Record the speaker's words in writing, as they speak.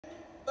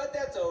But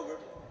that's over.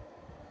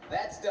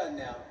 That's done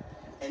now.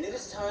 And it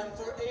is time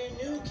for a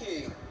new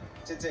king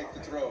to take the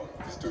throne.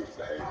 This dude is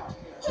a hater.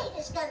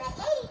 Haters gonna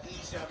hate.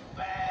 He's a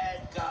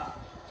bad guy.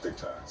 Big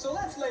time. So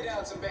let's lay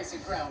down some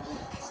basic ground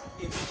rules.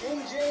 If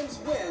King James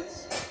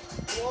wins,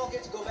 you all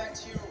get to go back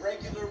to your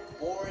regular,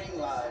 boring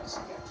lives.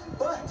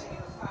 But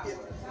if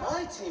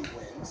my team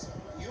wins,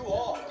 you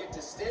all get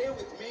to stay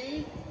with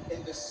me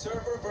in the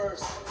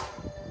serververse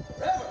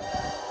forever.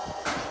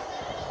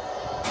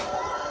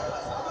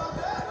 How about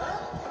that, huh?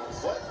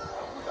 What?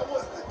 That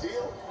wasn't the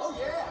deal? Oh,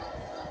 yeah.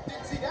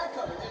 Didn't see that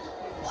coming, did you?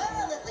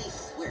 Well, at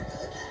least we're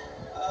good.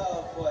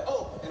 Oh, boy.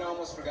 Oh, and I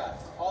almost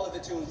forgot. All of the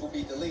tunes will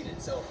be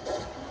deleted, so...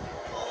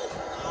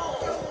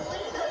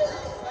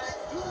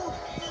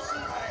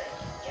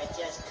 You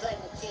just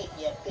couldn't keep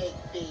your big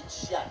feet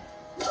shut.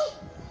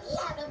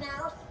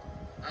 Loudmouth.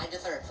 I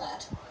deserve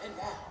that. And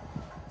now,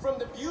 from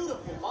the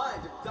beautiful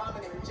mind of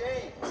Dominic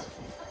James,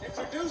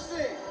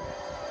 introducing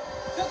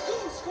the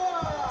Goon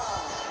Squad!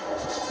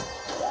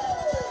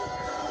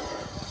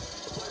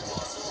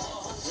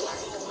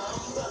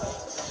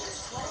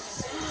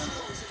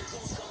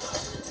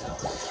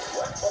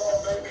 What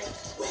ball, baby?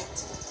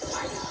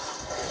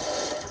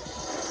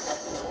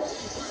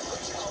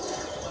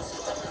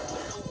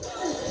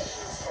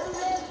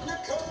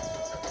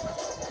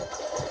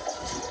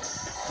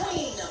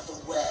 Queen of the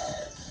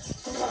web.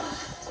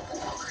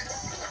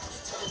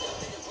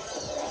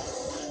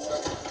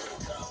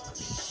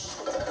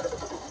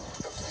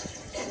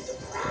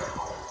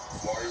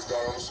 Flyest guy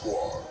on the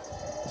squad.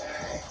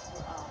 Dang.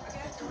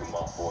 Dude,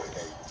 my boy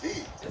AD.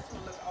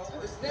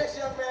 And this next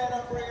young man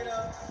I'm bringing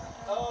up,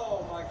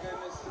 oh my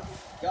goodness,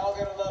 y'all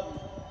gonna love him.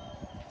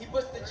 He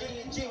puts the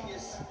G in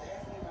genius.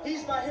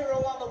 He's my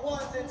hero on the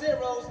ones and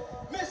zeros,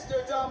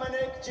 Mr.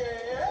 Dominic James.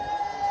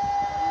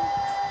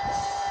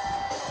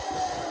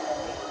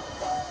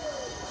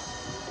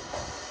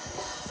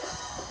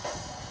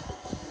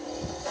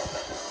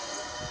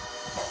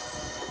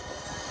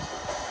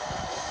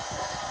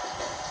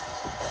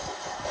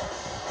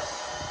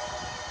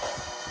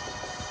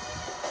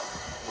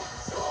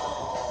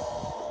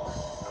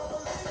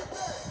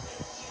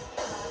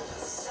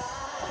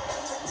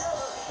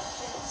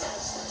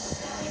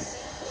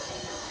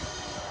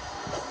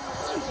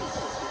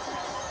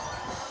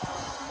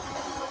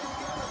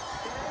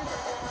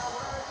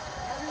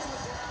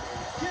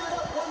 Give it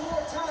up one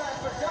more time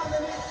for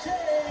Dominic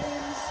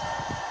James.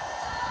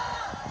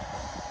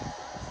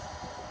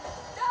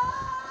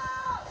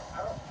 I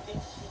don't think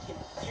she can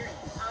hear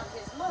you. I'm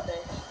his mother.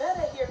 He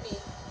better hear me.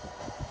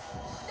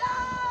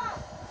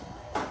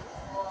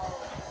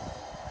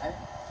 Hey,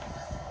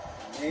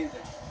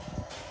 amazing.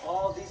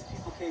 All these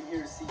people came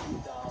here to see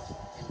you, Dom,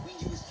 and we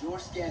used your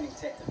scanning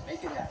tech to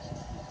make it happen.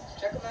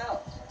 Check them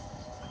out.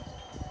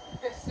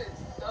 This is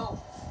dope.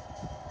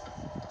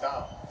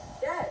 Dom,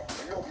 Dad,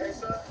 are you okay,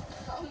 son?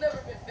 I've never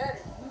been better.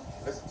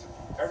 Listen to me.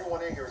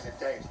 Everyone in here is in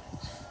danger.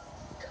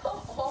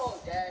 Come on,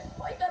 Dad.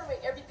 Why you gotta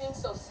make everything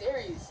so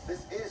serious?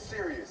 This is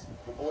serious.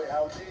 Your boy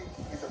LG,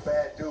 he's a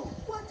bad dude.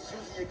 What? He's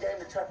using your game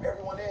to trap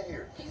everyone in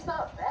here. He's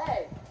not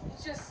bad.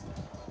 He's just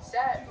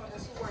sad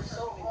because he works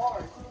so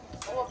hard.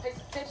 No one pays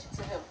attention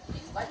to him.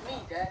 He's like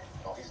me, Dad.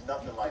 No, he's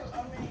nothing like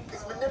you.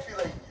 He's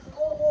manipulating you.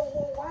 Whoa, whoa,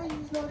 whoa, why are you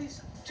using all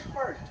these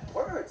charged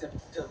words?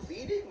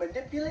 Deleted,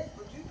 manipulate,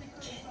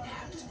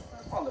 kidnapped.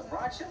 Come on,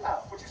 LeBron, chill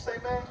out. What you say,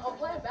 man? I'm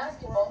playing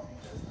basketball.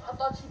 I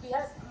thought you'd be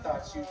happy.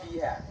 Thought you'd be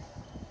happy.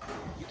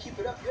 You keep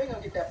it up, you ain't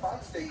gonna get that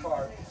Father's Day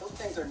card. Those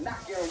things are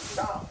not guaranteed.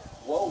 Stop.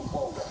 Whoa,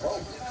 whoa, whoa.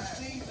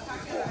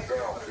 Calm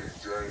down, King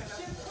James.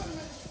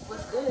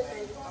 What's good,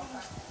 baby?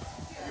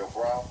 Hey, yo,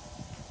 bro.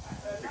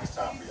 I think it's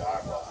time for your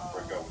eyebrows to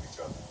break up with each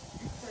other.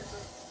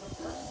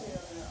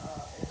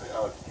 Hey,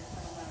 hug.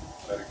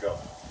 Let it go.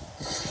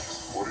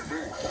 What do you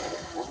mean?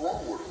 What's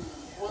wrong with him?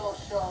 We'll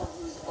show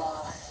who's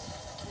boss.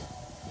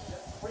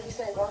 What do you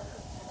say, bro?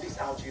 This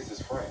Algie is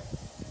his friend.